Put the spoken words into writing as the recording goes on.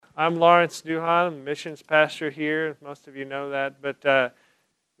I'm Lawrence Duhan, I'm the missions pastor here. Most of you know that. But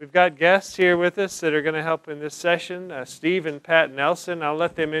we've got guests here with us that are going to help in this session. Steve and Pat Nelson. I'll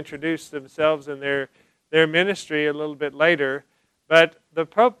let them introduce themselves and their ministry a little bit later. But the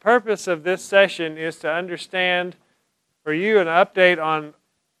purpose of this session is to understand for you an update on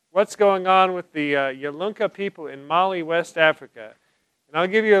what's going on with the Yalunka people in Mali, West Africa. And I'll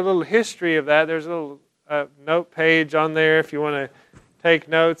give you a little history of that. There's a little note page on there if you want to take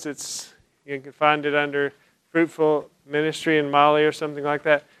notes. You can find it under Fruitful Ministry in Mali or something like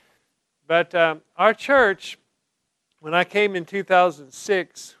that. But our church, when I came in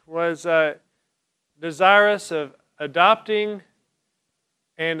 2006, was desirous of adopting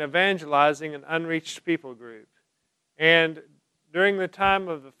and evangelizing an unreached people group. And during the time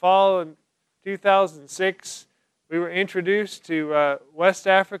of the fall in 2006, we were introduced to West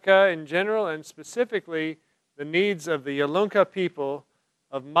Africa in general and specifically the needs of the Yalunka people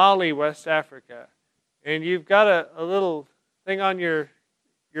of Mali, West Africa. And you've got a little thing on your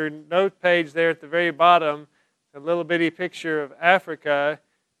note page there at the very bottom, a little bitty picture of Africa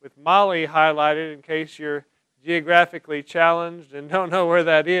with Mali highlighted in case you're geographically challenged and don't know where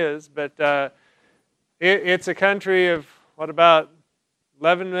that is. But it's a country of, what, about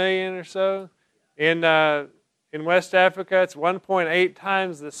 11 million or so? In West Africa, it's 1.8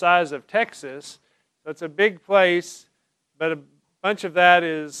 times the size of Texas. So it's a big place, but a bunch of that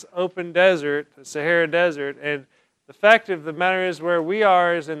is open desert, the Sahara Desert. And the fact of the matter is where we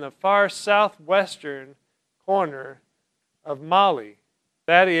are is in the far southwestern corner of Mali.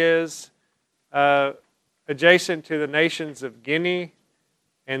 That is adjacent to the nations of Guinea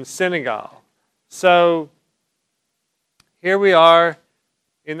and Senegal. So here we are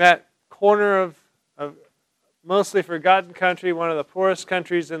in that corner of mostly forgotten country, one of the poorest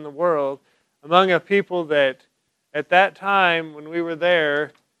countries in the world, among a people that at that time when we were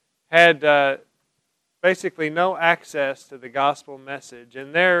there had basically no access to the gospel message.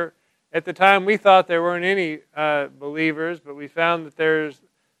 And there, at the time, we thought there weren't any believers, but we found that there's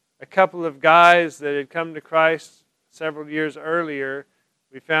a couple of guys that had come to Christ several years earlier.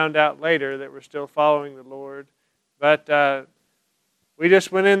 We found out later that were still following the Lord. But we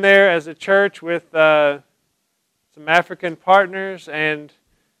just went in there as a church with some African partners and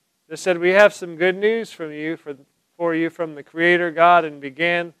just said, we have some good news for you from the Creator God, and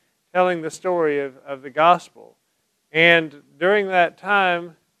began telling the story of the gospel. And during that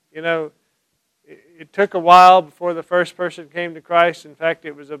time, it took a while before the first person came to Christ. In fact,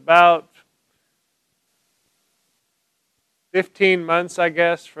 it was about 15 months, I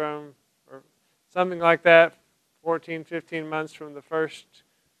guess, or something like that, 14, 15 months from the first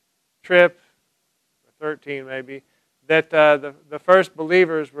trip, 13 maybe, that the first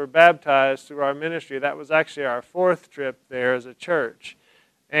believers were baptized through our ministry. That was actually our fourth trip there as a church.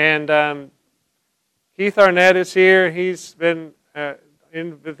 And Keith Arnett is here. He's been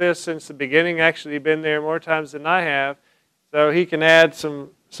in with this since the beginning. Actually, been there more times than I have. So he can add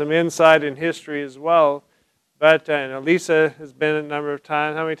some insight in history as well. But and Elisa has been a number of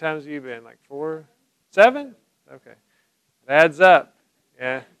times. How many times have you been? Like 4? 7? Okay. It adds up.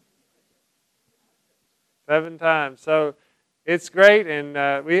 Yeah. 7 times. So it's great. And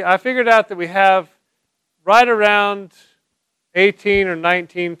I figured out that we have right around 18 or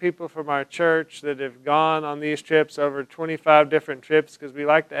 19 people from our church that have gone on these trips, over 25 different trips, because we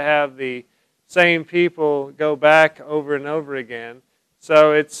like to have the same people go back over and over again.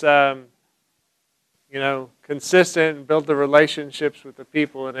 So it's, consistent and build the relationships with the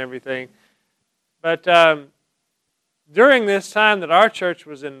people and everything. But during this time that our church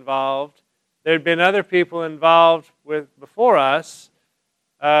was involved, there had been other people involved before us.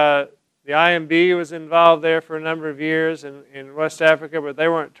 The IMB was involved there for a number of years in West Africa, but they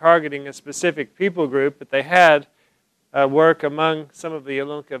weren't targeting a specific people group, but they had work among some of the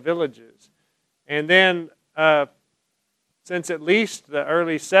Yalunka villages. And then, since at least the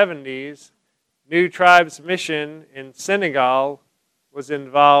early 70s, New Tribes Mission in Senegal was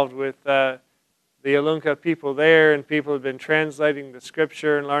involved with the Yalunka people there, and people have been translating the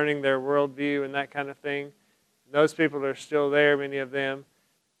scripture and learning their worldview and that kind of thing. And those people are still there, many of them.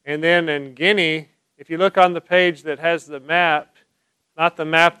 And then in Guinea, if you look on the page that has the map, not the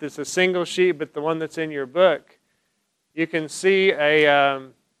map that's a single sheet, but the one that's in your book, you can see a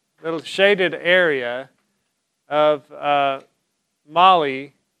little shaded area of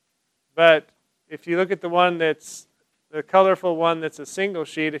Mali. But if you look at the one that's the colorful one that's a single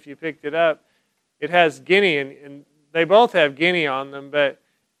sheet, if you picked it up, it has Guinea, and they both have Guinea on them, but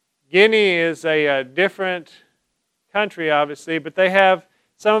Guinea is a different country, obviously, but they have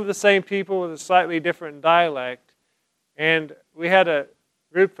some of the same people with a slightly different dialect. And we had a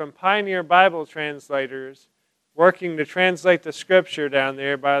group from Pioneer Bible Translators working to translate the scripture down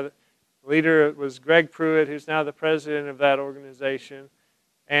there. By the leader was Greg Pruitt, who's now the president of that organization.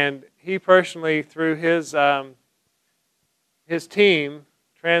 And he personally, through his team,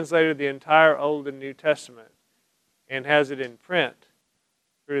 translated the entire Old and New Testament and has it in print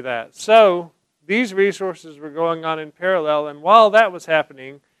through that. So these resources were going on in parallel, and while that was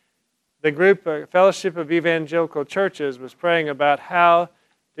happening, the group, Fellowship of Evangelical Churches, was praying about how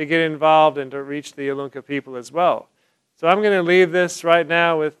to get involved and to reach the Yalunka people as well. So I'm going to leave this right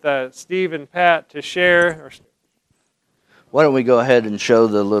now with Steve and Pat to share. Why don't we go ahead and show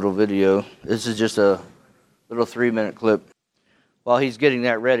the little video? This is just a little 3-minute clip. While he's getting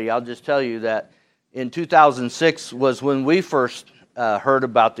that ready, I'll just tell you that in 2006 was when we first heard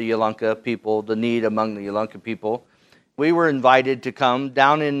about the Yalunka people, the need among the Yalunka people. We were invited to come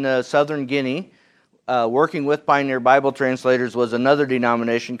down in southern Guinea. Working with Pioneer Bible Translators was another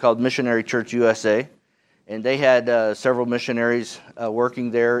denomination called Missionary Church USA. And they had several missionaries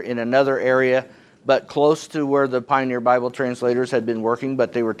working there in another area, but close to where the Pioneer Bible Translators had been working,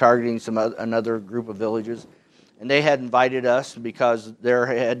 but they were targeting another group of villages. And they had invited us because their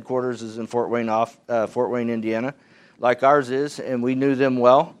headquarters is in Fort Wayne, Indiana, like ours is, and we knew them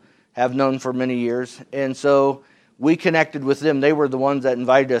well, have known for many years. And so we connected with them. They were the ones that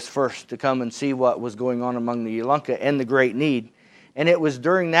invited us first to come and see what was going on among the Yalunka and the great need. And it was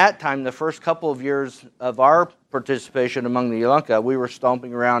during that time, the first couple of years of our participation among the Yalunka, we were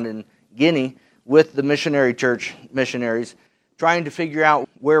stomping around in Guinea with the missionary church missionaries, trying to figure out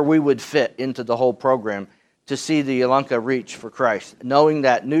where we would fit into the whole program to see the Yalunka reach for Christ, knowing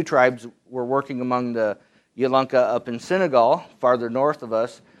that new tribes were working among the Yalunka up in Senegal, farther north of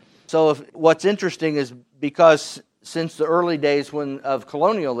us. So what's interesting is because since the early days of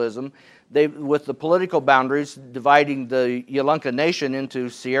colonialism, with the political boundaries dividing the Yalunka nation into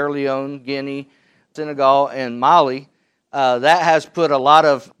Sierra Leone, Guinea, Senegal, and Mali, that has put a lot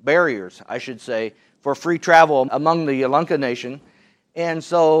of barriers, I should say, for free travel among the Yalunka nation. And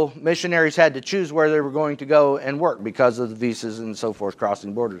so missionaries had to choose where they were going to go and work because of the visas and so forth,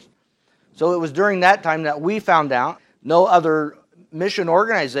 crossing borders. So it was during that time that we found out no other mission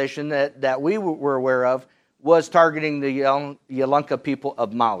organization that we were aware of was targeting the Yalunka people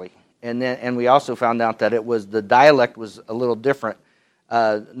of Mali. And we also found out that the dialect was a little different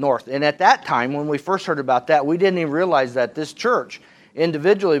north. And at that time, when we first heard about that, we didn't even realize that this church,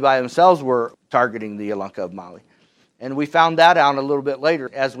 individually by themselves, were targeting the Yalunka of Mali. And we found that out a little bit later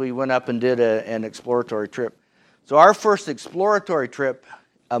as we went up and did an exploratory trip. So our first exploratory trip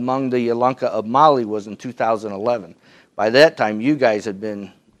among the Yalunka of Mali was in 2011. By that time, you guys had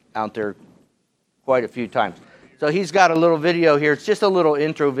been out there quite a few times. So he's got a little video here. It's just a little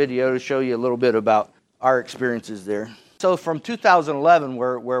intro video to show you a little bit about our experiences there. So from 2011,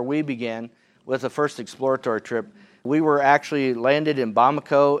 where we began with the first exploratory trip, we were actually landed in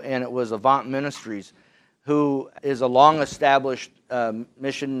Bamako, and it was Avant Ministries, who is a long-established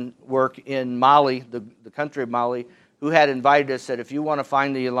mission work in Mali, the country of Mali, who had invited us, said, if you want to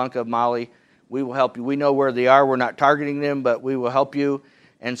find the Yalunka of Mali, we will help you. We know where they are. We're not targeting them, but we will help you.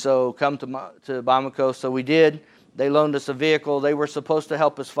 And so come to Bamako. So we did. They loaned us a vehicle. They were supposed to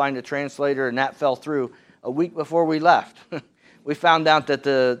help us find a translator, and that fell through. A week before we left, we found out that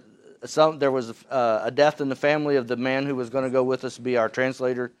there was a death in the family of the man who was going to go with us to be our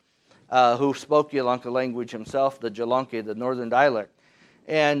translator, who spoke Yalunka language himself, the Jalonke, the northern dialect.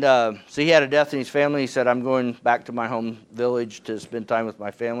 And so he had a death in his family. He said, I'm going back to my home village to spend time with my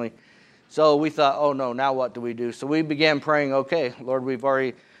family. So we thought, oh no, now what do we do? So we began praying, okay, Lord, we've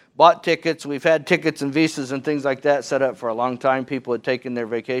already bought tickets. We've had tickets and visas and things like that set up for a long time. People had taken their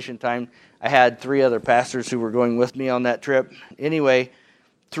vacation time. I had 3 other pastors who were going with me on that trip. Anyway,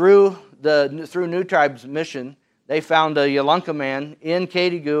 through New Tribes Mission, they found a Yalunka man in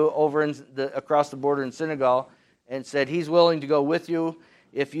Kédougou over across the border in Senegal, and said he's willing to go with you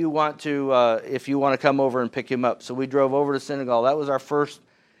if you want to come over and pick him up. So we drove over to Senegal. That was our first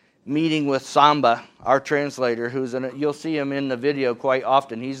meeting with Samba, our translator, you'll see him in the video quite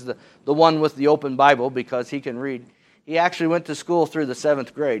often. He's the one with the open Bible because he can read. He actually went to school through the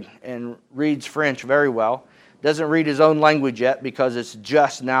 7th grade and reads French very well. Doesn't read his own language yet because it's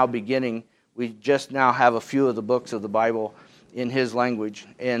just now beginning. We just now have a few of the books of the Bible in his language,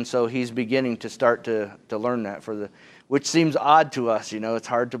 and so he's beginning to start to learn that which seems odd to us. It's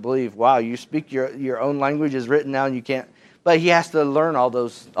hard to believe. Wow, you speak your own language is written now, and you can't. But he has to learn all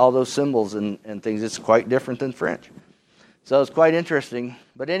those symbols and things. It's quite different than French. So it's quite interesting.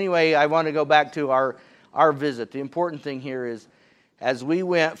 But anyway, I want to go back to our visit. The important thing here is, as we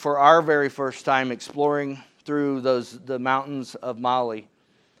went for our very first time exploring through the mountains of Mali,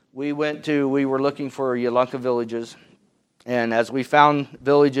 we were looking for Yelunka villages. And as we found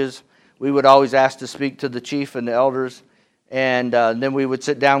villages, we would always ask to speak to the chief and the elders. And then we would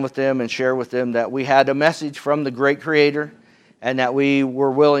sit down with them and share with them that we had a message from the great Creator, and that we were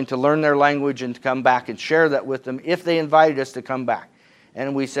willing to learn their language and to come back and share that with them if they invited us to come back.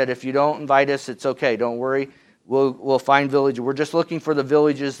 And we said, if you don't invite us, it's okay. Don't worry. We'll find villages. We're just looking for the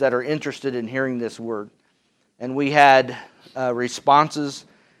villages that are interested in hearing this word. And we had responses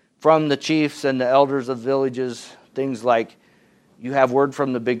from the chiefs and the elders of villages, things like, you have word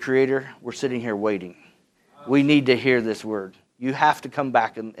from the big Creator. We're sitting here waiting. We need to hear this word. You have to come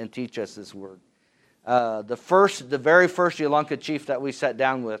back and teach us this word. The very first Yelunka chief that we sat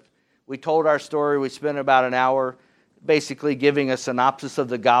down with, we told our story. We spent about an hour basically giving a synopsis of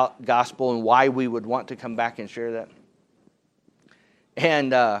the gospel and why we would want to come back and share that.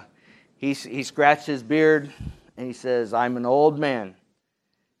 And he scratched his beard and he says, I'm an old man.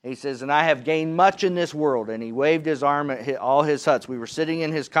 He says, and I have gained much in this world. And he waved his arm at all his huts. We were sitting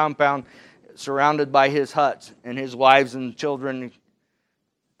in his compound surrounded by his huts and his wives and children,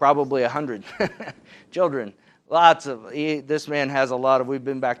 probably 100 children. Lots of, this man has a lot of, we've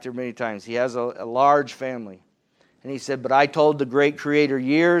been back there many times. He has a large family. And he said, but I told the great Creator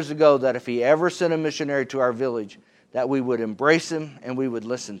years ago that if he ever sent a missionary to our village, that we would embrace him and we would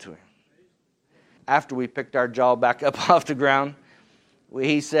listen to him. After we picked our jaw back up off the ground,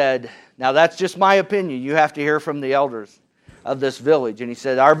 he said, now that's just my opinion. You have to hear from the elders of this village. And he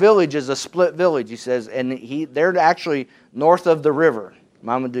said, our village is a split village, he says, and they're actually north of the river.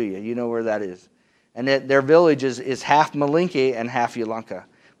 Mamadouya, you know where that is. And their village is half Malinke and half Yelunka.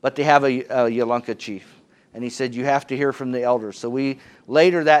 But they have a Yelunka chief. And he said, you have to hear from the elders. So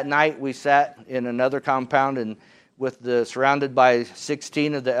later that night, we sat in another compound and surrounded by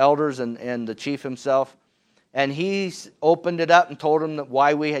 16 of the elders and the chief himself. And he opened it up and told them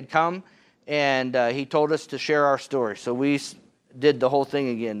why we had come. And he told us to share our story. So we did the whole thing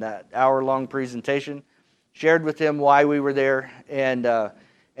again, that hour-long presentation. Shared with him why we were there. And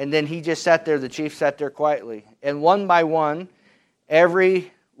then he just sat there, the chief sat there quietly. And one by one,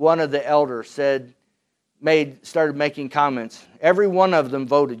 every one of the elders started making comments. Every one of them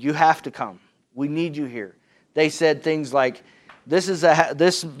voted, you have to come. We need you here. They said things like, this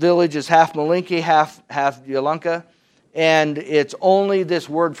village is half Malinke, half Yelunka, and it's only this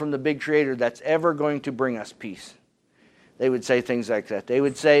word from the big Creator that's ever going to bring us peace. They would say things like that.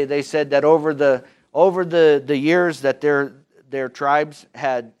 They said that over the years that their tribes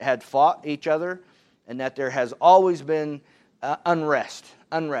had fought each other, and that there has always been unrest,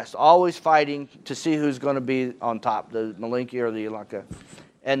 always fighting to see who's going to be on top, the Malinke or the Yelunka.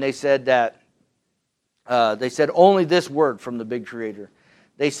 And they said that only this word from the big Creator.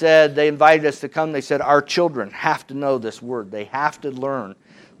 They invited us to come. They said our children have to know this word. They have to learn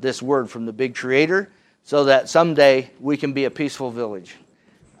this word from the big Creator so that someday we can be a peaceful village.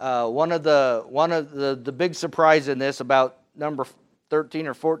 One of the big surprise in this, about number 13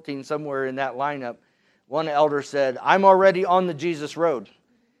 or 14, somewhere in that lineup, one elder said, I'm already on the Jesus road.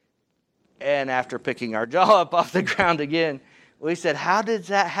 And after picking our jaw up off the ground again, we said, how did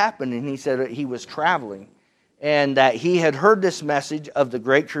that happen? And he said he was traveling and that he had heard this message of the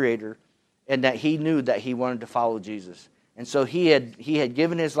great Creator and that he knew that he wanted to follow Jesus. And so he had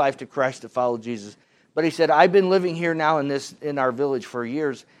given his life to Christ to follow Jesus. But he said, I've been living here now in our village for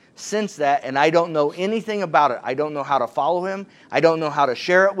years since that, and I don't know anything about it. I don't know how to follow him. I don't know how to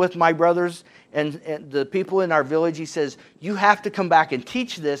share it with my brothers and the people in our village. He says, you have to come back and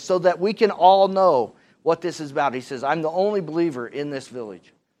teach this so that we can all know what this is about. He says, I'm the only believer in this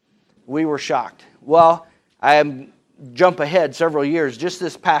village. We were shocked. Well, I jump ahead several years. Just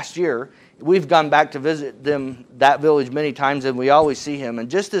this past year, we've gone back to visit that village many times, and we always see him. And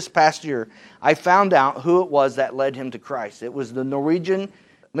just this past year, I found out who it was that led him to Christ. It was the Norwegian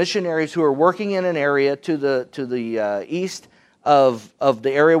missionaries who are working in an area to the east of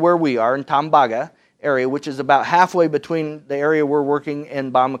the area where we are, in Tambaga area, which is about halfway between the area we're working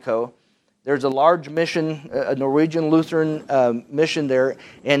in Bamako. There's a large mission, a Norwegian Lutheran mission there,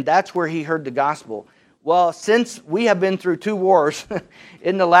 and that's where he heard the gospel. Well, since we have been through 2 wars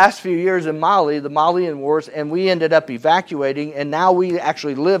in the last few years in Mali, the Malian wars, and we ended up evacuating, and now we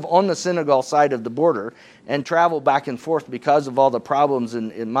actually live on the Senegal side of the border and travel back and forth because of all the problems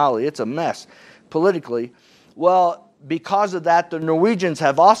in Mali. It's a mess politically. Well, because of that, the Norwegians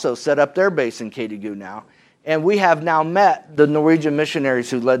have also set up their base in Kédougou now. And we have now met the Norwegian missionaries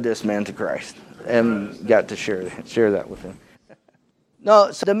who led this man to Christ and got to share that with him.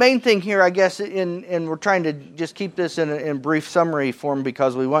 No, so the main thing here, I guess, and we're trying to just keep this in brief summary form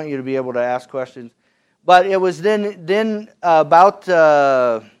because we want you to be able to ask questions. But it was then about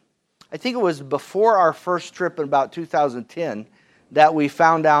I think it was before our first trip in about 2010 that we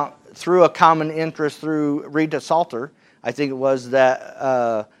found out through a common interest through Rita Salter, I think it was,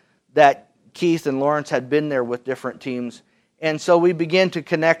 that Keith and Lawrence had been there with different teams. And so we began to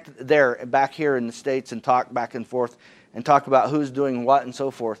connect there, back here in the States, and talk back and forth and talk about who's doing what and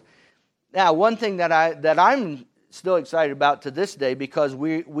so forth. Now, one thing that I'm still excited about to this day, because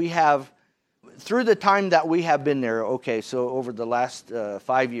we have, through the time that we have been there, so over the last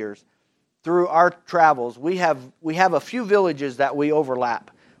 5 years, through our travels, we have a few villages that we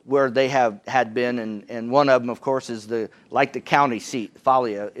overlap where they had been, and one of them, of course, is the county seat.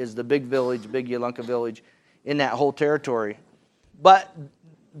 Falia is the big village, big Yelunka village in that whole territory. But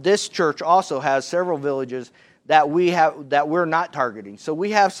this church also has several villages that we're not targeting. So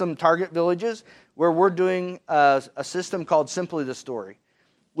we have some target villages where we're doing a system called Simply the Story,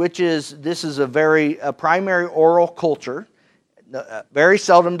 which is a primary oral culture. Very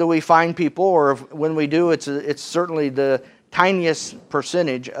seldom do we find people, or when we do, it's certainly the tiniest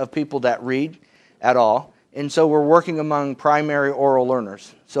percentage of people that read at all. And so we're working among primary oral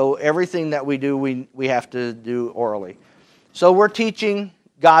learners. So everything that we do, we have to do orally. So we're teaching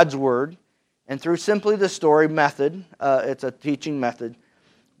God's Word, and through Simply the Story method, it's a teaching method,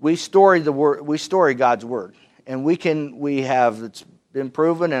 we story God's Word. And it's been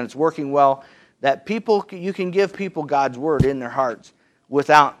proven, and it's working well, that you can give people God's Word in their hearts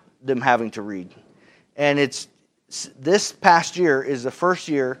without them having to read. And this past year is the first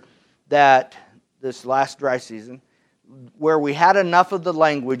year that, this last dry season, where we had enough of the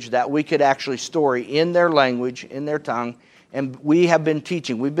language that we could actually story in their language, in their tongue, and we have been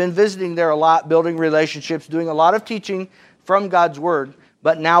teaching. We've been visiting there a lot, building relationships, doing a lot of teaching from God's Word,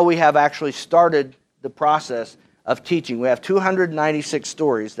 but now we have actually started the process of teaching. We have 296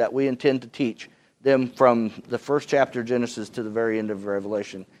 stories that we intend to teach them from the first chapter of Genesis to the very end of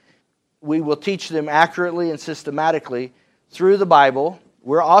Revelation. We will teach them accurately and systematically through the Bible.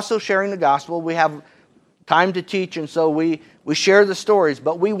 We're also sharing the gospel. We have time to teach, and so we share the stories,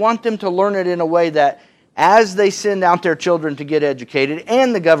 but we want them to learn it in a way that as they send out their children to get educated,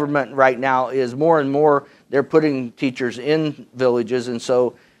 and the government right now is more and more, they're putting teachers in villages, and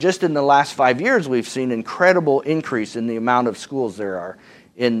so just in the last 5 years, we've seen incredible increase in the amount of schools there are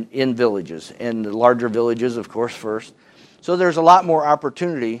in villages, and the larger villages, of course, first. So there's a lot more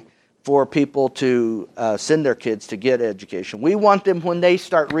opportunity for people to send their kids to get education. We want them, when they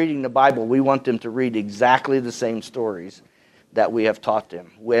start reading the Bible, we want them to read exactly the same stories that we have taught them,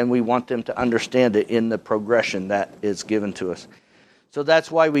 and we want them to understand it in the progression that is given to us. So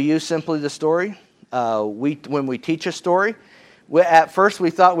that's why we use Simply the Story. When we teach a story, at first we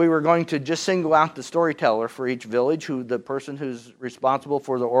thought we were going to just single out the storyteller for each village, the person who's responsible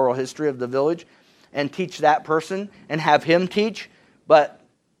for the oral history of the village, and teach that person and have him teach, but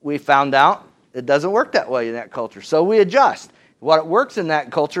we found out it doesn't work that way in that culture. So we adjust. What works in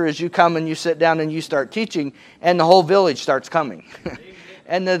that culture is you come and you sit down and you start teaching, and the whole village starts coming.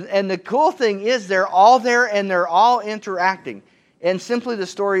 And the cool thing is they're all there and they're all interacting. And Simply the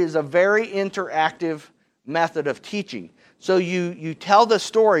Story is a very interactive method of teaching. So you tell the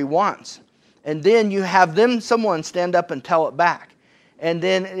story once, and then you have someone stand up and tell it back. And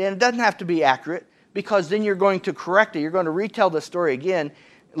it doesn't have to be accurate, because then you're going to correct it. You're going to retell the story again,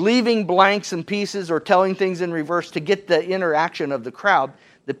 leaving blanks and pieces or telling things in reverse to get the interaction of the crowd,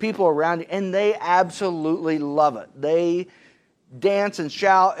 the people around you, and they absolutely love it. They dance and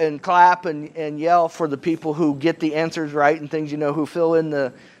shout and clap and yell for the people who get the answers right and things, who fill in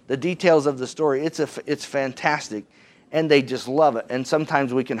the details of the story. It's fantastic, and they just love it. And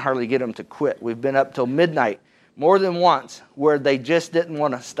sometimes we can hardly get them to quit. We've been up till midnight more than once where they just didn't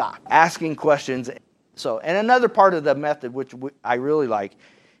want to stop asking questions. So, and another part of the method, which I really like,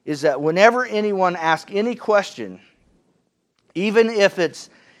 is that whenever anyone asks any question, even if it's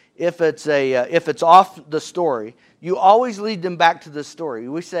off the story, you always lead them back to the story.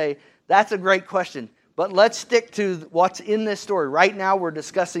 We say, that's a great question, but let's stick to what's in this story. Right now we're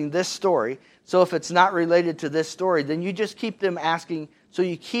discussing this story, so if it's not related to this story, then you just keep them asking, so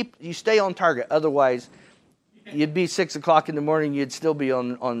you stay on target. Otherwise, you'd be 6 o'clock in the morning, you'd still be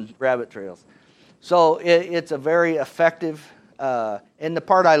on rabbit trails. So it's a very effective, and the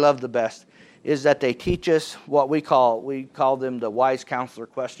part I love the best is that they teach us what we call them the wise counselor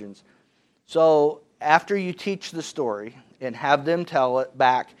questions. So after you teach the story and have them tell it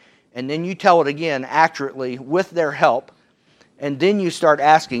back, and then you tell it again accurately with their help, and then you start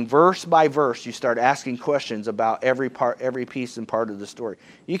asking verse by verse, you start asking questions about every piece and part of the story.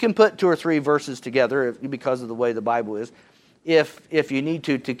 You can put 2 or 3 verses together because of the way the Bible is, if you need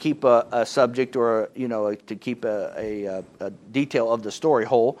to keep a subject or to keep a detail of the story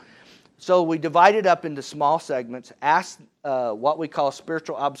whole. So we divided up into small segments, asked what we call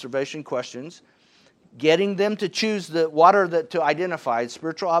spiritual observation questions, getting them to choose to identify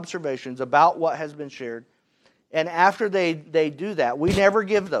spiritual observations about what has been shared. And after they do that, we never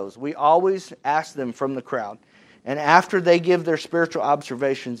give those. We always ask them from the crowd. And after they give their spiritual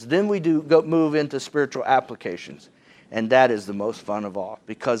observations, then we move into spiritual applications. And that is the most fun of all.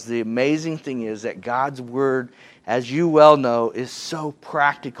 Because the amazing thing is that God's Word, as you well know, is so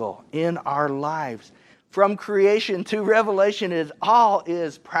practical in our lives. From creation to Revelation, it all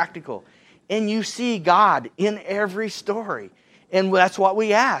is practical. And you see God in every story. And that's what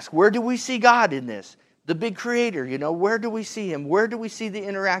we ask. Where do we see God in this? The big creator, where do we see him? Where do we see the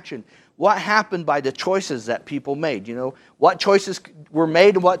interaction? What happened by the choices that people made? What choices were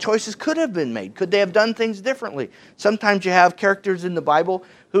made and what choices could have been made? Could they have done things differently? Sometimes you have characters in the Bible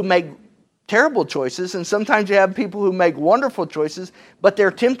who make terrible choices, and sometimes you have people who make wonderful choices, but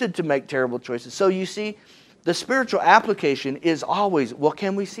they're tempted to make terrible choices. So you see, the spiritual application is always, well,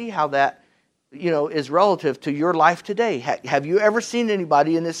 can we see how that is relative to your life today? Have you ever seen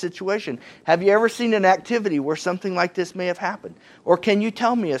anybody in this situation? Have you ever seen an activity where something like this may have happened? Or can you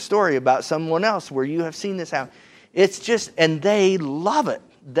tell me a story about someone else where you have seen this happen? It's just, and they love it.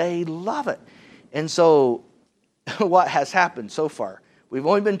 They love it. And so what has happened so far? We've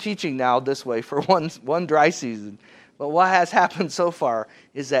only been teaching now this way for one dry season. But what has happened so far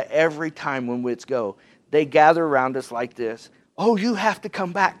is that every time when we go, they gather around us like this. Oh, you have to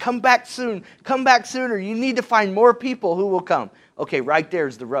come back. Come back soon. Come back sooner. You need to find more people who will come. Okay, right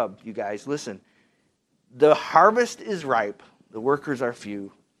there's the rub, you guys. Listen, the harvest is ripe. The workers are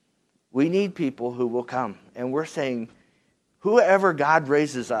few. We need people who will come. And we're saying, whoever God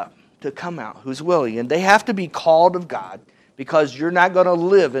raises up to come out, who's willing. And they have to be called of God, because you're not going to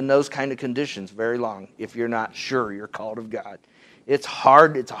live in those kind of conditions very long if you're not sure you're called of God. It's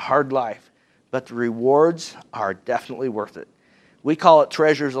hard. It's a hard life. But the rewards are definitely worth it. We call it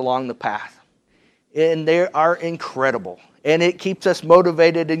treasures along the path. And they are incredible. And it keeps us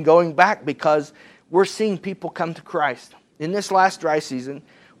motivated in going back because we're seeing people come to Christ. In this last dry season,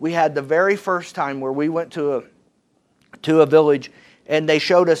 we had the very first time where we went to a village, and they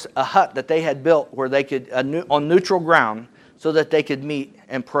showed us a hut that they had built where they could, on neutral ground, so that they could meet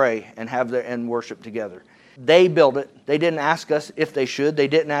and pray and worship together. They built it. They didn't ask us if they should. They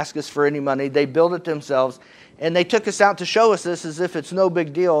didn't ask us for any money. They built it themselves. And they took us out to show us this as if it's no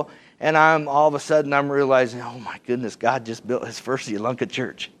big deal. And all of a sudden I'm realizing, oh my goodness, God just built his first Yelunka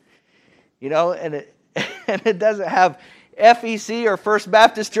church. And it doesn't have FEC or First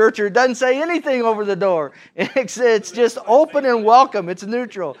Baptist Church, or it doesn't say anything over the door. It's just open and welcome. It's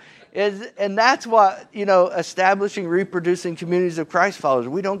neutral. And that's what, establishing, reproducing communities of Christ followers.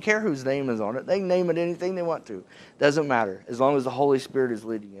 We don't care whose name is on it. They can name it anything they want to. Doesn't matter, as long as the Holy Spirit is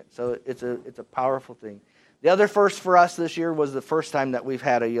leading it. So it's a powerful thing. The other first for us this year was the first time that we've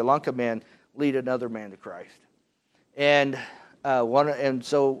had a Yelunka man lead another man to Christ. And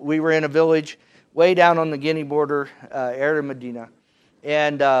so we were in a village way down on the Guinea border, Area Medina.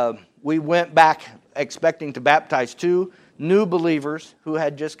 And we went back expecting to baptize 2 new believers who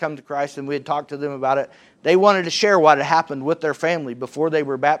had just come to Christ, and we had talked to them about it. They wanted to share what had happened with their family before they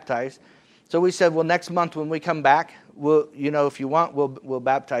were baptized. So we said, well, next month when we come back, if you want, we'll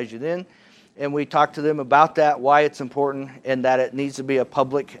baptize you then. And we talked to them about that, why it's important, and that it needs to be a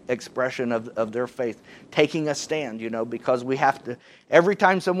public expression of their faith, taking a stand, because we have to. Every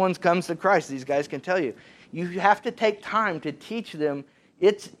time someone comes to Christ, these guys can tell you, you have to take time to teach them.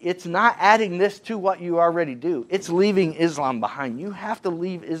 It's not adding this to what you already do. It's leaving Islam behind. You have to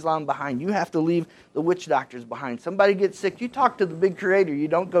leave Islam behind. You have to leave the witch doctors behind. Somebody gets sick, you talk to the big creator. You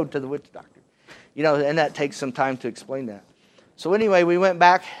don't go to the witch doctor. And that takes some time to explain that. So anyway, we went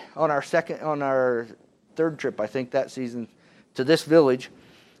back on our third trip, I think, that season, to this village,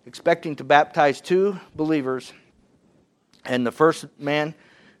 expecting to baptize 2 believers. And the first man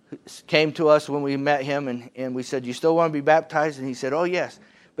came to us when we met him, and we said, you still want to be baptized? And he said, oh, yes.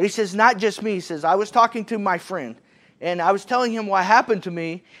 But he says, not just me. He says, I was talking to my friend, and I was telling him what happened to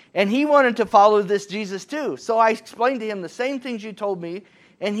me, and he wanted to follow this Jesus too. So I explained to him the same things you told me,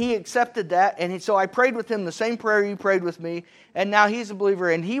 and he accepted that. And so I prayed with him the same prayer you prayed with me, and now he's a believer,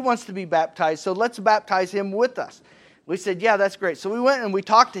 and he wants to be baptized, so let's baptize him with us. We said, yeah, that's great. So we went and we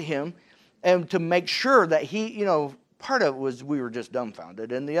talked to him, and to make sure that he, part of it was we were just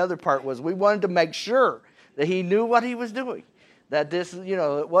dumbfounded, and the other part was we wanted to make sure that he knew what he was doing, that this,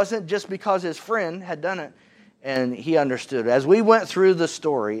 it wasn't just because his friend had done it, and he understood. As we went through the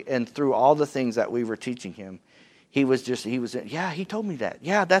story and through all the things that we were teaching him, he was, yeah, he told me that.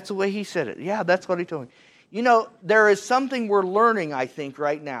 Yeah, that's the way he said it. Yeah, that's what he told me. You know, there is something we're learning, I think,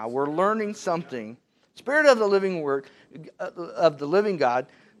 right now. We're learning something. Spirit of the living word, of the living God,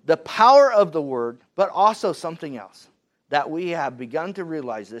 the power of the word, but also something else that we have begun to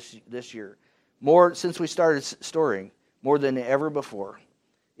realize this year, more since we started storying, more than ever before,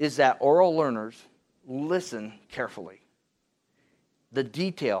 is that oral learners listen carefully. The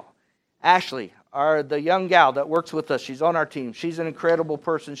detail. Ashley, the young gal that works with us, she's on our team. She's an incredible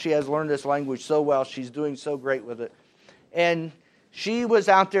person. She has learned this language so well. She's doing so great with it. And she was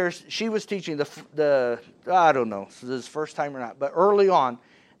out there, she was teaching the I don't know if this is first time or not, but early on,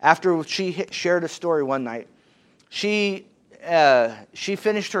 after she shared a story one night, she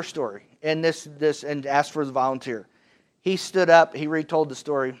finished her story and and asked for the volunteer. He stood up, he retold the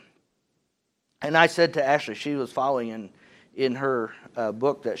story, and I said to Ashley, she was following in her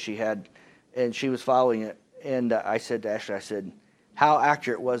book that she had, and she was following it, and I said to Ashley, I said, how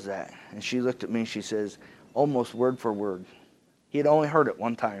accurate was that? And she looked at me and she says, almost word for word. He had only heard it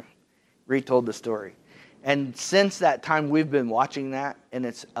one time, retold the story. And since that time, we've been watching that, and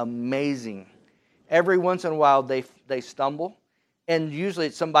it's amazing. Every once in a while, they stumble, and usually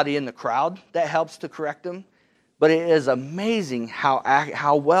it's somebody in the crowd that helps to correct them. But it is amazing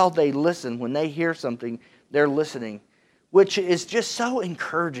how well they listen. When they hear something, they're listening, which is just so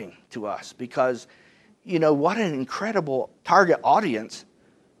encouraging to us because, you know, what an incredible target audience.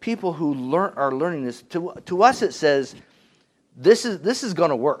 People who are learning this. To us, it says, this is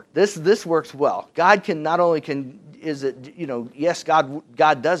going to work. This works well. God can not only yes,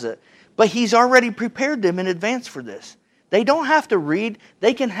 God does it, but He's already prepared them in advance for this. They don't have to read.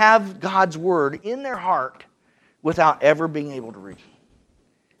 They can have God's word in their heart without ever being able to read.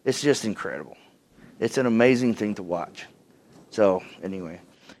 It's just incredible. It's an amazing thing to watch. So anyway,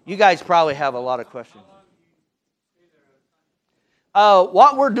 you guys probably have a lot of questions.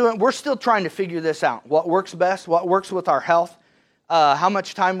 What we're doing, we're still trying to figure this out. What works best, what works with our health, how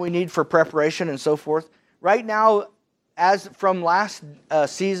much time we need for preparation and so forth. Right now, as from last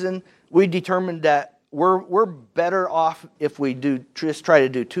season, we determined that we're better off if we just try to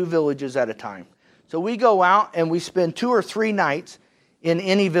do 2 villages at a time. So we go out and we spend 2 or 3 nights in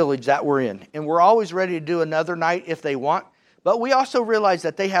any village that we're in. And we're always ready to do another night if they want. But we also realize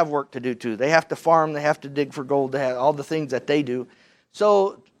that they have work to do too. They have to farm, they have to dig for gold, they have all the things that they do.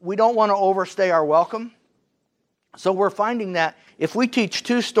 So we don't want to overstay our welcome. So we're finding that if we teach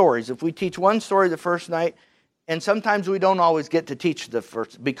 2 stories, if we teach 1 story the first night, and sometimes we don't always get to teach the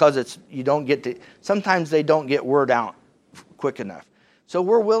first, because sometimes they don't get word out quick enough. So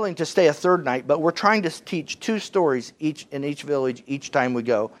we're willing to stay a 3rd night, but we're trying to teach 2 stories in each village each time we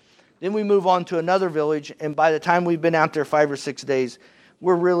go. Then we move on to another village, and by the time we've been out there 5 or 6 days,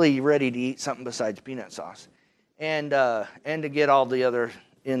 we're really ready to eat something besides peanut sauce, and to get all the other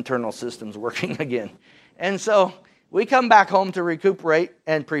internal systems working again. And so we come back home to recuperate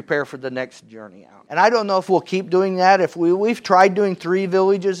and prepare for the next journey out. And I don't know if we'll keep doing that. If we've tried doing 3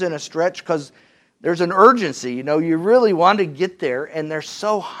 villages in a stretch because there's an urgency. You know, you really want to get there, and they're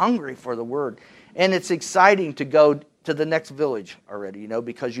so hungry for the word. And it's exciting to go to the next village already, you know,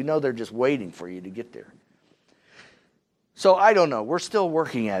 because you know they're just waiting for you to get there. So I don't know. We're still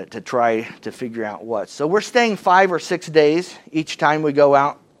working at it to try to figure out what. So we're staying 5 or 6 days each time we go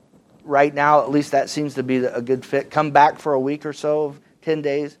out. Right now, at least that seems to be a good fit. Come back for a week or so, 10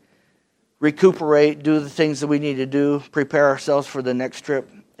 days. Recuperate, do the things that we need to do, prepare ourselves for the next trip,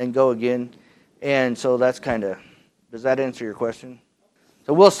 and go again. And so that's kind of, does that answer your question?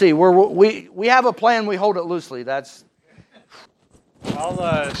 So we'll see. We have a plan. We hold it loosely.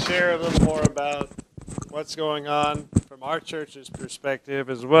 I'll share a little more about what's going on from our church's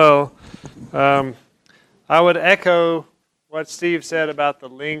perspective as well. I would echo what Steve said about the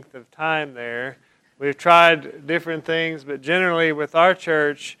length of time there. We've tried different things, but generally with our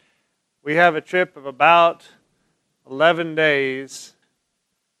church, we have a trip of about 11 days.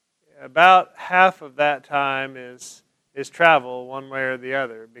 About half of that time is travel one way or the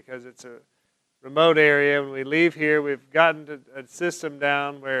other because it's a remote area. When we leave here, we've gotten a system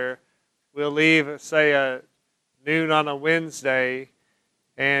down where we'll leave, say, noon on a Wednesday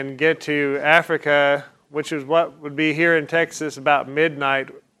and get to Africa, which is what would be here in Texas about midnight,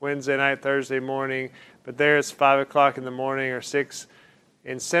 Wednesday night, Thursday morning. But there it's 5 o'clock in the morning or 6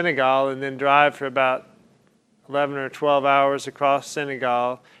 in Senegal, and then drive for about 11 or 12 hours across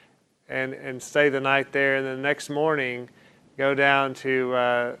Senegal and stay the night there. And then the next morning, go down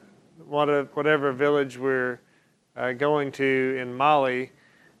to whatever village we're going to in Mali.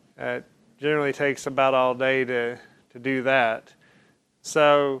 Generally takes about all day to do that.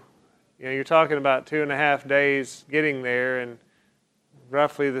 So, you know, you're talking about 2.5 days getting there and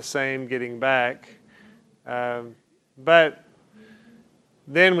roughly the same getting back. But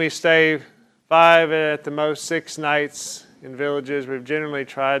then we stay 5 at the most 6 nights in villages. We've generally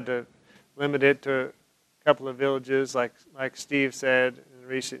tried to limit it to a couple of villages, like Steve said, in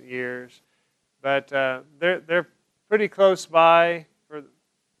recent years. But they're pretty close by.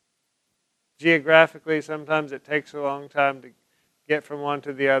 Geographically, sometimes it takes a long time to get from one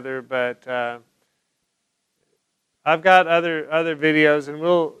to the other. But I've got other videos,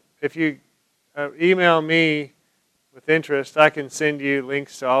 and if you email me with interest, I can send you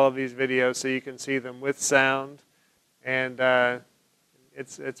links to all of these videos so you can see them with sound. And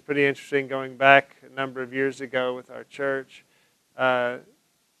it's pretty interesting going back a number of years ago with our church to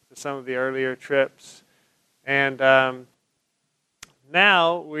some of the earlier trips. And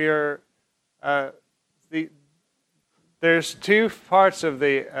now we are, there's 2 parts of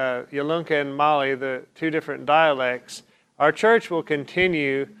the Yalunka and Mali, the 2 different dialects. Our church will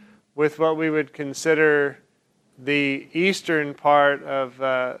continue with what we would consider the eastern part of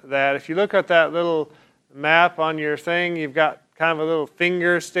that. If you look at that little map on your thing, you've got kind of a little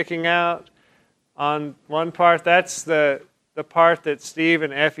finger sticking out on one part. That's the part that Steve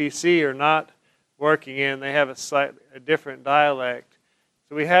and FEC are not working in. They have a different dialect.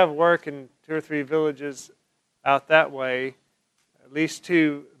 So we have work in 2 or 3 villages out that way, at least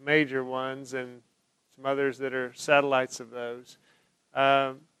 2 major ones and some others that are satellites of those.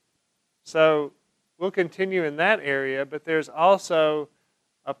 So we'll continue in that area, but there's also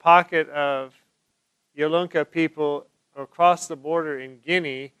a pocket of Yalunka people across the border in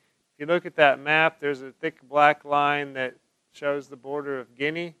Guinea. If you look at that map, there's a thick black line that shows the border of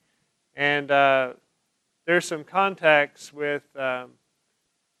Guinea. And there's some contacts with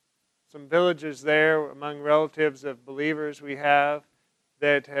some villages there among relatives of believers we have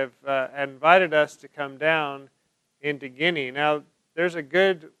that have invited us to come down into Guinea. Now, there's a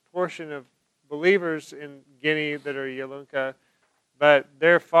good portion of believers in Guinea that are Yalunka, but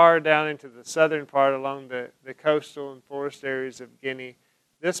they're far down into the southern part along the coastal and forest areas of Guinea.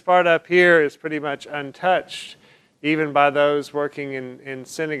 This part up here is pretty much untouched, even by those working in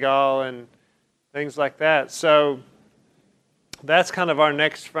Senegal and things like that. So that's kind of our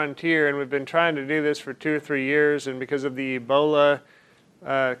next frontier, and we've been trying to do this for 2 or 3 years, and because of the Ebola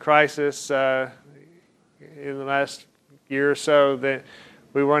crisis in the last year or so, that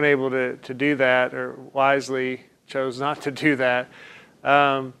we weren't able to do that, or wisely chose not to do that.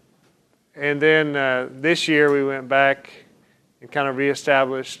 And then this year we went back and kind of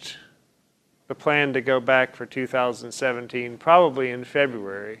reestablished the plan to go back for 2017, probably in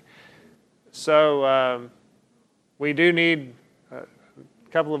February. So we do need a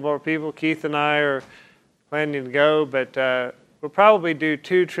couple of more people. Keith and I are planning to go, but we'll probably do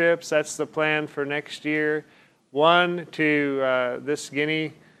 2 trips. That's the plan for next year. One to this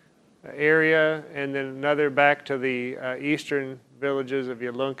Guinea area, and then another back to the eastern villages of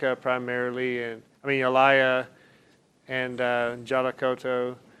Yalunka primarily, Yalaya and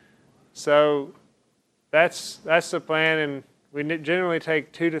Jalakoto. So that's the plan, and we generally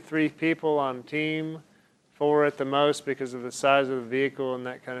take 2 to 3 people on team, 4 at the most because of the size of the vehicle and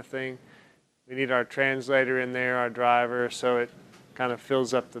that kind of thing. We need our translator in there, our driver, so it kind of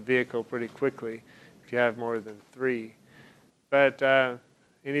fills up the vehicle pretty quickly if you have more than 3. But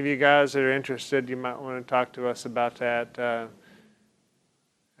any of you guys that are interested, you might want to talk to us about that.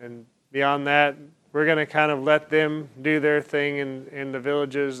 And beyond that, we're going to kind of let them do their thing in the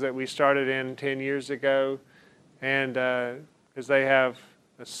villages that we started in 10 years ago. And because they have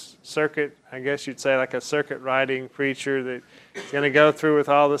a circuit, I guess you'd say like a circuit riding preacher that's going to go through with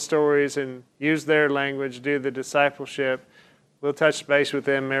all the stories and use their language, do the discipleship. We'll touch base with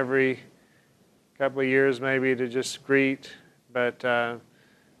them every couple of years maybe to just greet. But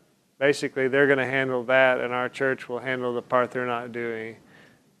basically they're going to handle that, and our church will handle the part they're not doing.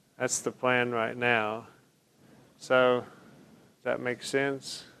 That's the plan right now. So, does that make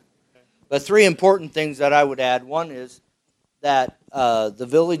sense? But 3 important things that I would add. One is that the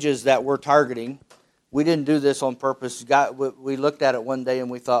villages that we're targeting, we didn't do this on purpose. We looked at it one day and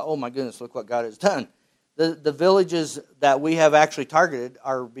we thought, oh my goodness, look what God has done. The villages that we have actually targeted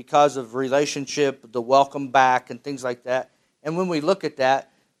are because of relationship, the welcome back, and things like that. And when we look at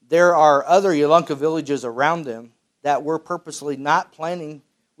that, there are other Yalunka villages around them that we're purposely not planning.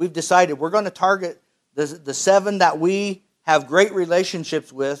 We've decided we're going to target the 7 that we have great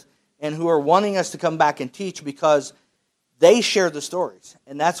relationships with and who are wanting us to come back and teach because they share the stories.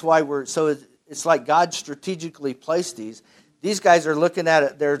 And that's why it's like God strategically placed these. These guys are looking at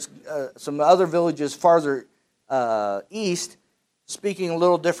it. There's some other villages farther east speaking a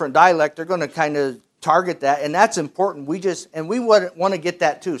little different dialect. They're going to kind of target that, and that's important. We want to get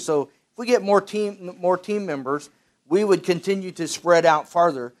that too. So if we get more team members, we would continue to spread out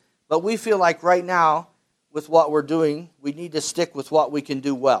farther. But we feel like right now, with what we're doing, we need to stick with what we can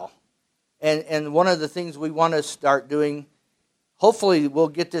do well. And one of the things we want to start doing, hopefully we'll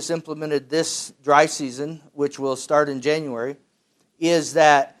get this implemented this dry season, which will start in January, is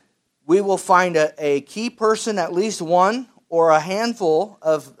that we will find a key person, at least one, or a handful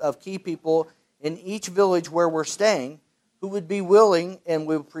of key people in each village where we're staying who would be willing, and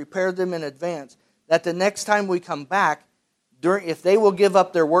we'll prepare them in advance, that the next time we come back, if they will give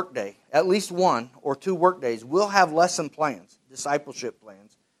up their workday, at least 1 or 2 workdays, we'll have lesson plans, discipleship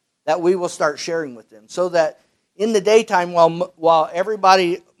plans, that we will start sharing with them. So that in the daytime, while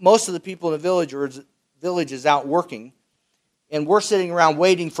everybody, most of the people in the village is out working, and we're sitting around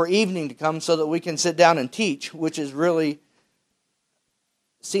waiting for evening to come so that we can sit down and teach, which is really,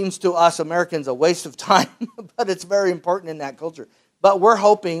 seems to us Americans a waste of time, but it's very important in that culture. But we're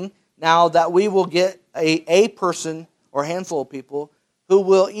hoping now that we will get a person or handful of people who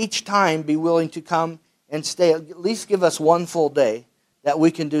will each time be willing to come and stay, at least give us 1 full day, that we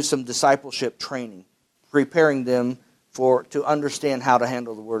can do some discipleship training, preparing them to understand how to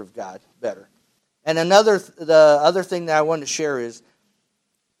handle the Word of God better. And the other thing that I wanted to share is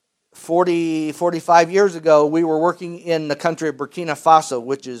 45 years ago, we were working in the country of Burkina Faso,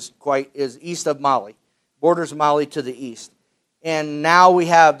 which is east of Mali, borders Mali to the east. And now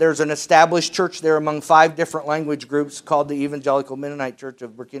there's an established church there among 5 different language groups called the Evangelical Mennonite Church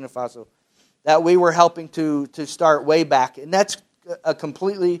of Burkina Faso that we were helping to start way back. And that's a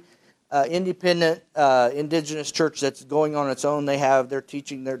completely independent indigenous church that's going on its own. They're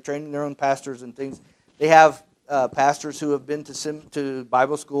teaching, they're training their own pastors and things. They have pastors who have been to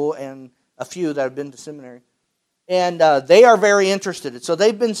Bible school and a few that have been to seminary. And they are very interested. So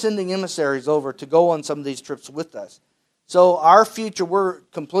they've been sending emissaries over to go on some of these trips with us. So our future, we're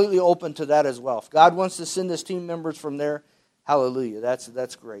completely open to that as well. If God wants to send us team members from there, hallelujah,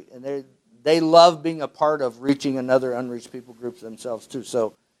 that's great. And they love being a part of reaching another unreached people groups themselves too.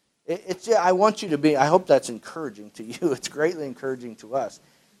 So I want you to be, I hope that's encouraging to you. It's greatly encouraging to us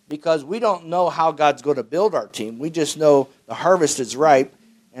because we don't know how God's going to build our team. We just know the harvest is ripe.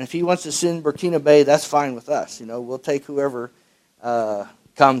 And if he wants to send Burkina Bay, that's fine with us. We'll take whoever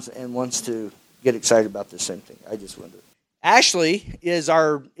comes and wants to get excited about the same thing. I just wonder. Ashley is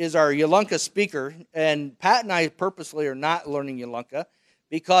our Yolunka speaker, and Pat and I purposely are not learning Yolunka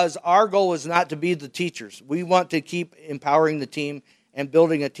because our goal is not to be the teachers. We want to keep empowering the team and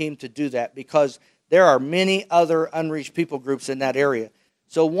building a team to do that because there are many other unreached people groups in that area.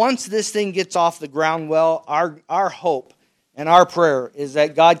 So once this thing gets off the ground well, our hope and our prayer is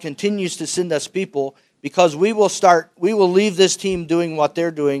that God continues to send us people because we will leave this team doing what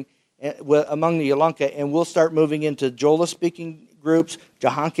they're doing among the Yolunka, and we'll start moving into Jola speaking groups,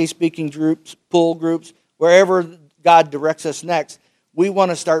 Jahanke speaking groups, pool groups, wherever God directs us next. We want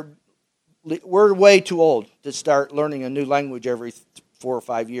to start, we're way too old to start learning a new language every 4 or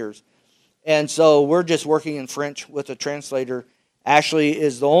 5 years. And so we're just working in French with a translator. Ashley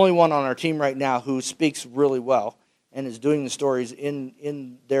is the only one on our team right now who speaks really well and is doing the stories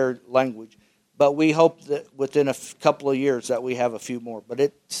in their language. But we hope that within a couple of years that we have a few more.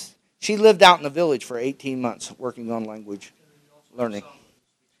 But she lived out in the village for 18 months working on language learning.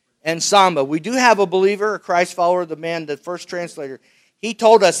 And Samba. We do have a believer, a Christ follower, the first translator. He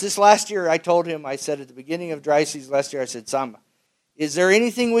told us this last year, I said at the beginning of dry season last year, I said, Samba, is there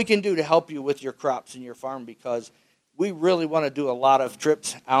anything we can do to help you with your crops and your farm? Because we really want to do a lot of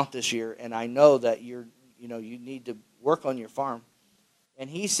trips out this year, and I know that you need to work on your farm. And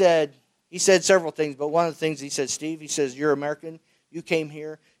he said several things, but one of the things he said, Steve, he says, you're American, you came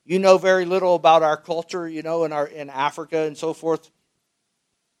here, you know very little about our culture, in Africa and so forth.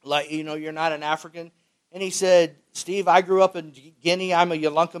 Like, you're not an African. And he said, Steve, I grew up in Guinea. I'm a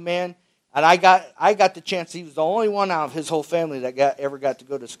Yolunka man. And I got the chance. He was the only one out of his whole family that ever got to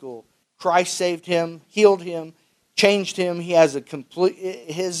go to school. Christ saved him, healed him, changed him. He has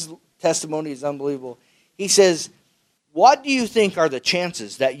his testimony is unbelievable. He says, what do you think are the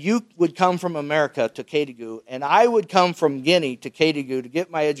chances that you would come from America to Katigu and I would come from Guinea to Katigu to get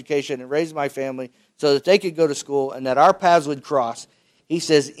my education and raise my family so that they could go to school and that our paths would cross? He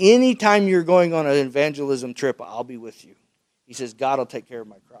says, anytime you're going on an evangelism trip, I'll be with you. He says, God will take care of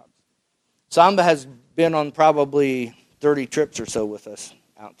my crops. Samba has been on probably 30 trips or so with us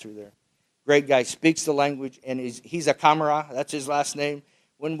out through there. Great guy, speaks the language, and he's a Kamara, that's his last name.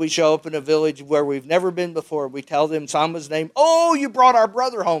 When we show up in a village where we've never been before, we tell them Samba's name. Oh, you brought our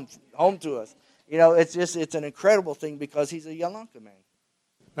brother home to us. It's an incredible thing because he's a Yolunka man.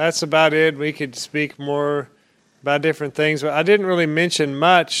 That's about it. We could speak more about different things. But I didn't really mention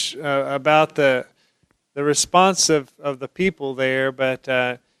much about the response of the people there.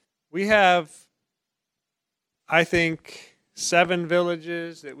 But we have, I think, 7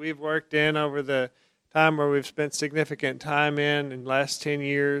 villages that we've worked in over the time where we've spent significant time in the last 10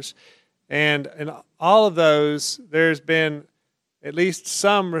 years. And in all of those, there's been at least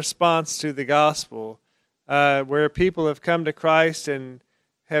some response to the gospel, where people have come to Christ and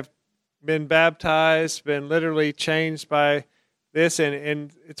have been baptized, been literally changed by this.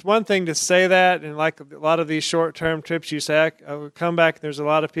 And it's one thing to say that, and like a lot of these short-term trips, you say, I will come back, and there's a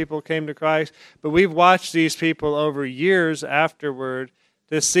lot of people who came to Christ. But we've watched these people over years afterward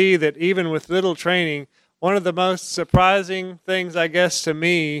to see that even with little training, one of the most surprising things, I guess, to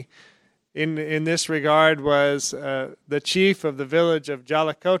me in this regard was the chief of the village of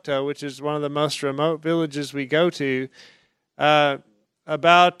Jalakota, which is one of the most remote villages we go to,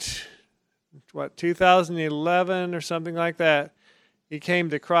 about 2011 or something like that. He came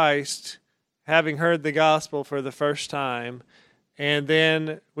to Christ, having heard the gospel for the first time. And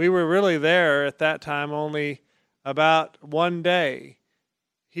then we were really there at that time only about one day.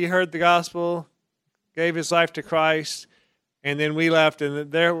 He heard the gospel, gave his life to Christ, and then we left.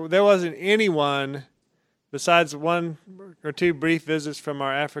 And there wasn't anyone, besides 1 or 2 brief visits from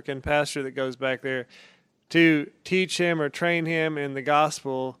our African pastor that goes back there, to teach him or train him in the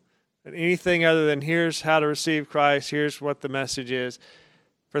gospel, anything other than here's how to receive Christ, here's what the message is,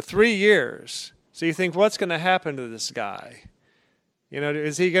 for 3 years. So you think, what's going to happen to this guy?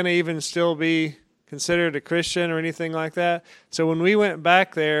 Is he going to even still be considered a Christian or anything like that? So when we went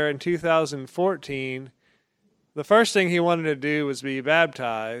back there in 2014, the first thing he wanted to do was be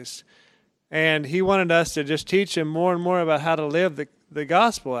baptized, and he wanted us to just teach him more and more about how to live the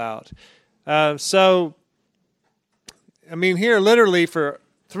gospel out. Here literally for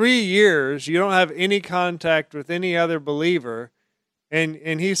 3 years, you don't have any contact with any other believer.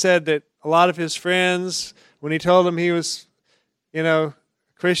 And he said that a lot of his friends, when he told them he was,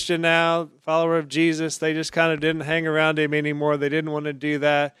 Christian now, follower of Jesus, they just kind of didn't hang around him anymore. They didn't want to do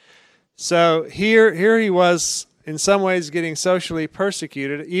that. So here he was, in some ways, getting socially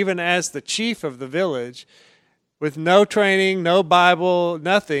persecuted, even as the chief of the village, with no training, no Bible,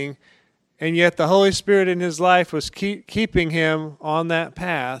 nothing. And yet the Holy Spirit in his life was keeping him on that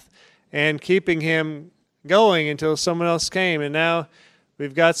path and keeping him going until someone else came. And now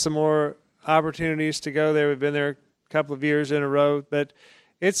we've got some more opportunities to go there. We've been there a couple of years in a row. But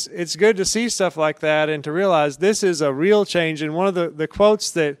it's good to see stuff like that and to realize this is a real change. And one of the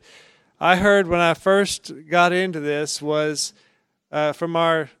quotes that I heard when I first got into this was from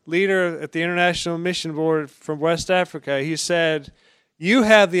our leader at the International Mission Board from West Africa. He said, "You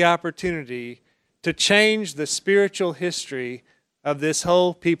have the opportunity to change the spiritual history of this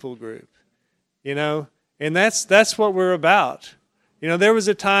whole people group." And that's what we're about. There was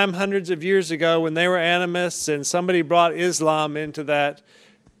a time hundreds of years ago when they were animists and somebody brought Islam into that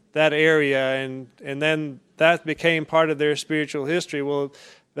area, and then that became part of their spiritual history. Well,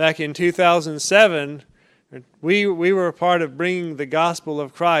 back in 2007, we were a part of bringing the gospel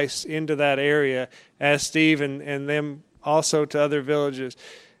of Christ into that area, as Steve and them also to other villages.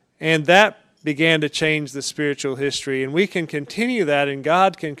 And that began to change the spiritual history. And we can continue that, and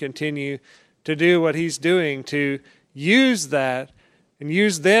God can continue to do what he's doing, to use that and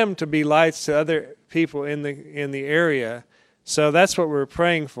use them to be lights to other people in the area. So that's what we're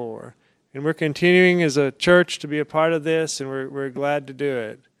praying for. And we're continuing as a church to be a part of this, and we're glad to do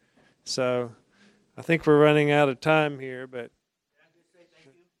it. So I think we're running out of time here, but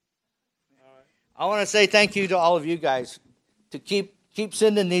I want to say thank you to all of you guys to keep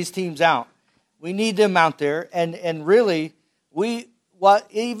sending these teams out. We need them out there, and really,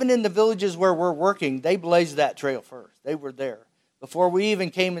 even in the villages where we're working, they blazed that trail first. They were there before we even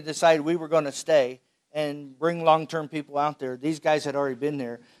came and decided we were going to stay and bring long-term people out there. These guys had already been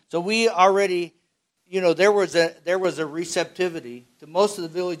there, so we already, there was a receptivity to most of the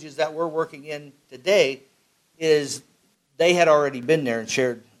villages that we're working in today. Is they had already been there and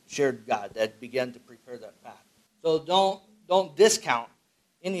shared God, that began to prepare that path. So don't discount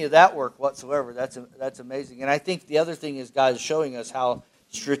any of that work whatsoever. That's amazing. And I think the other thing is God is showing us how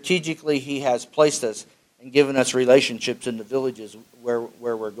strategically he has placed us and given us relationships in the villages where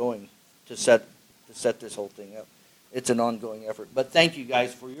we're going to set this whole thing up. It's an ongoing effort. But thank you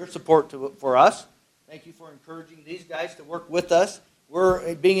guys for your support for us. Thank you for encouraging these guys to work with us.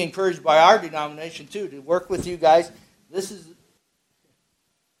 We're being encouraged by our denomination too to work with you guys.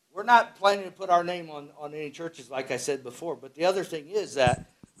 We're not planning to put our name on any churches, like I said before. But the other thing is that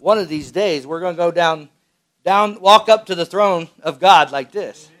one of these days we're going to go down, walk up to the throne of God like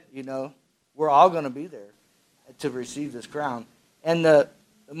this. We're all going to be there to receive this crown. And the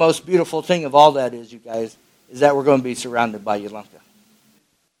most beautiful thing of all that is, you guys, is that we're going to be surrounded by Yolunka.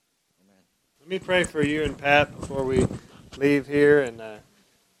 Let me pray for you and Pat before we leave here. And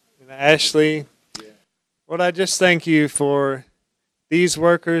Ashley, Lord, I just thank you for these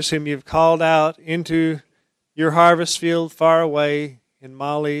workers whom you've called out into your harvest field far away in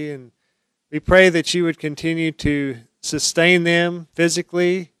Mali. And we pray that you would continue to sustain them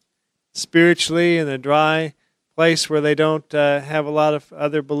physically, spiritually, in a dry place where they don't have a lot of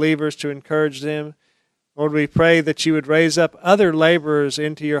other believers to encourage them. Lord, we pray that you would raise up other laborers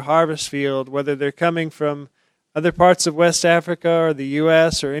into your harvest field, whether they're coming from other parts of West Africa or the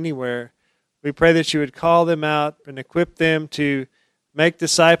U.S. or anywhere. We pray that you would call them out and equip them to make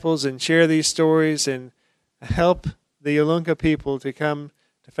disciples and share these stories and help the Yolunka people to come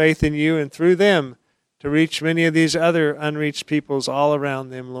to faith in you, and through them to reach many of these other unreached peoples all around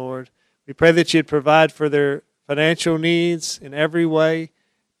them, Lord. We pray that you'd provide for their financial needs in every way,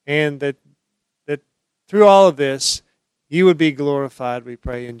 and that through all of this, you would be glorified, we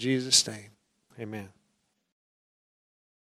pray in Jesus' name. Amen.